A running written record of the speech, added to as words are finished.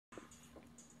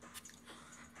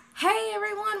Hey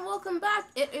everyone, welcome back.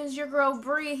 It is your girl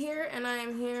Bree here, and I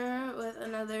am here with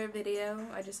another video.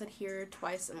 I just said here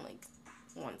twice in like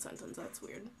one sentence. That's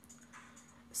weird.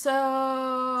 So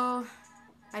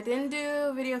I didn't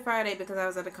do Video Friday because I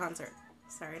was at a concert.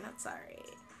 Sorry, not sorry.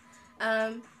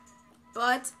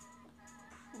 But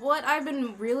what I've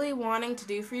been really wanting to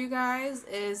do for you guys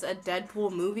is a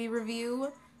Deadpool movie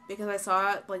review because I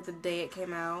saw it like the day it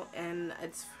came out, and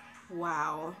it's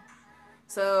wow.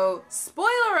 So,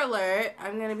 spoiler alert,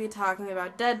 I'm going to be talking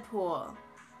about Deadpool.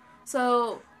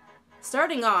 So,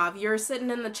 starting off, you're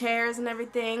sitting in the chairs and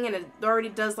everything, and it already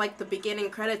does like the beginning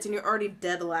credits, and you're already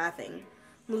dead laughing.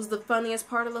 It was the funniest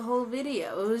part of the whole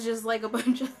video. It was just like a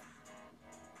bunch of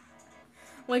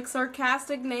like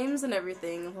sarcastic names and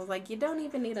everything. I was like, you don't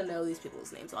even need to know these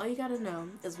people's names. All you gotta know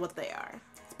is what they are.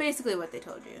 It's basically what they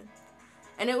told you.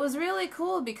 And it was really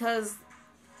cool because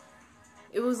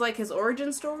it was like his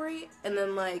origin story, and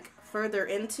then like further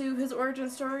into his origin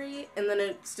story, and then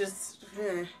it's just,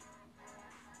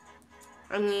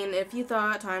 I mean, if you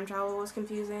thought time travel was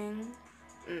confusing,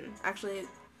 actually,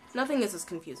 nothing is as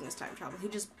confusing as time travel. He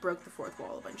just broke the fourth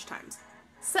wall a bunch of times.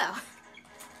 So,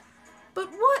 but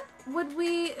what would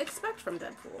we expect from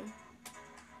Deadpool?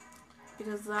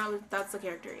 Because that's the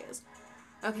character he is.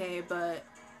 Okay, but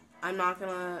I'm not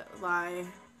gonna lie.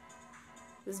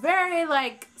 It was very,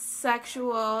 like,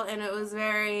 sexual, and it was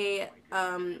very,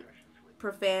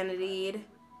 profanitied.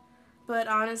 But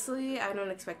honestly, I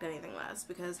don't expect anything less,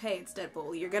 because, hey, it's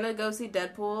Deadpool. You're gonna go see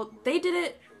Deadpool. They did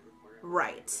it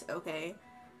right, okay?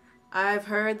 I've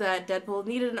heard that Deadpool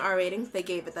needed an R rating. They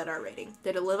gave it that R rating.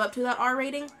 Did it live up to that R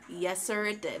rating? Yes, sir,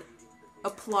 it did.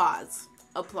 Applause.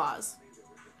 Applause.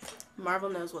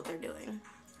 Marvel knows what they're doing.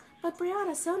 But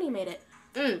Brianna, Sony made it.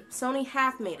 Sony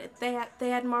half made it. They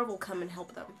had Marvel come and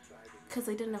help them because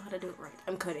they didn't know how to do it right.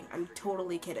 I'm kidding. I'm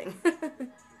totally kidding.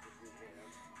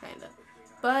 Kinda.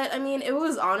 But I mean, it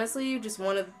was honestly just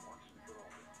one of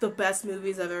the best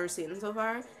movies I've ever seen so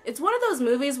far. It's one of those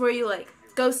movies where you like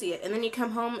go see it and then you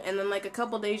come home and then like a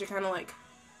couple days you're kind of like,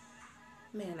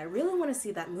 man, I really want to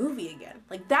see that movie again.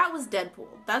 Like that was Deadpool.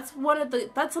 That's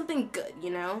something good,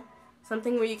 you know?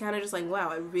 Something where you kind of just like,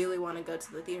 wow, I really want to go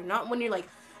to the theater. Not when you're like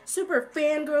super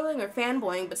fangirling or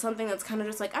fanboying, but something that's kind of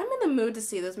just like, I'm in the mood to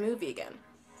see this movie again.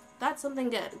 That's something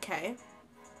good, okay?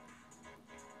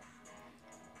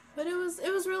 But it was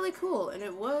really cool, and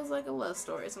it was like a love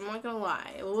story, so I'm not gonna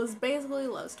lie. It was basically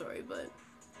a love story, but it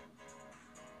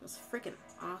was a freaking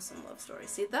awesome love story.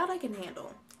 See, that I can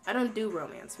handle. I don't do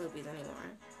romance movies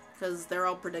anymore, because they're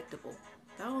all predictable.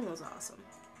 That one was awesome.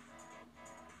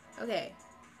 Okay.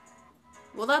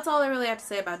 Well, that's all I really have to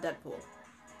say about Deadpool.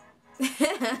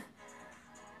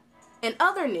 In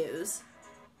other news,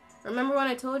 remember when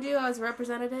I told you I was a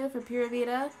representative for Pura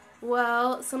Vida?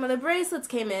 Well, some of the bracelets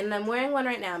came in, and I'm wearing one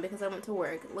right now because I went to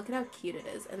work. Look at how cute it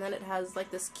is. And then it has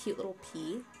like this cute little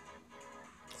P.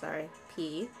 Sorry,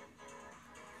 P.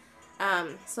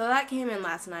 So that came in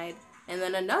last night. And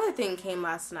then another thing came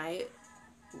last night,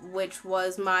 which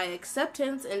was my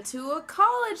acceptance into a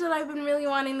college that I've been really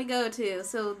wanting to go to.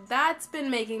 So that's been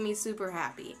making me super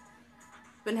happy.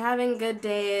 Been having good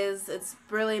days. It's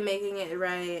really making it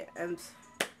right. And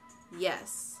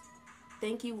yes.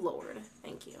 Thank you, Lord.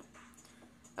 Thank you.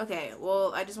 Okay,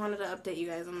 well, I just wanted to update you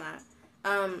guys on that.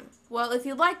 Well, if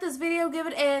you like this video, give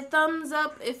it a thumbs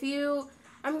up. If you...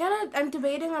 I'm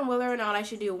debating on whether or not I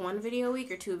should do 1 video a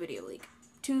week or 2 video a week.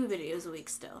 2 videos a week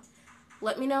still.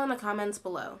 Let me know in the comments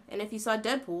below. And if you saw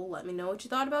Deadpool, let me know what you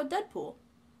thought about Deadpool.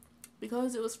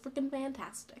 Because it was freaking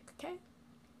fantastic, okay?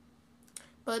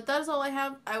 But that is all I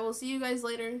have. I will see you guys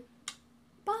later.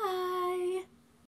 Bye!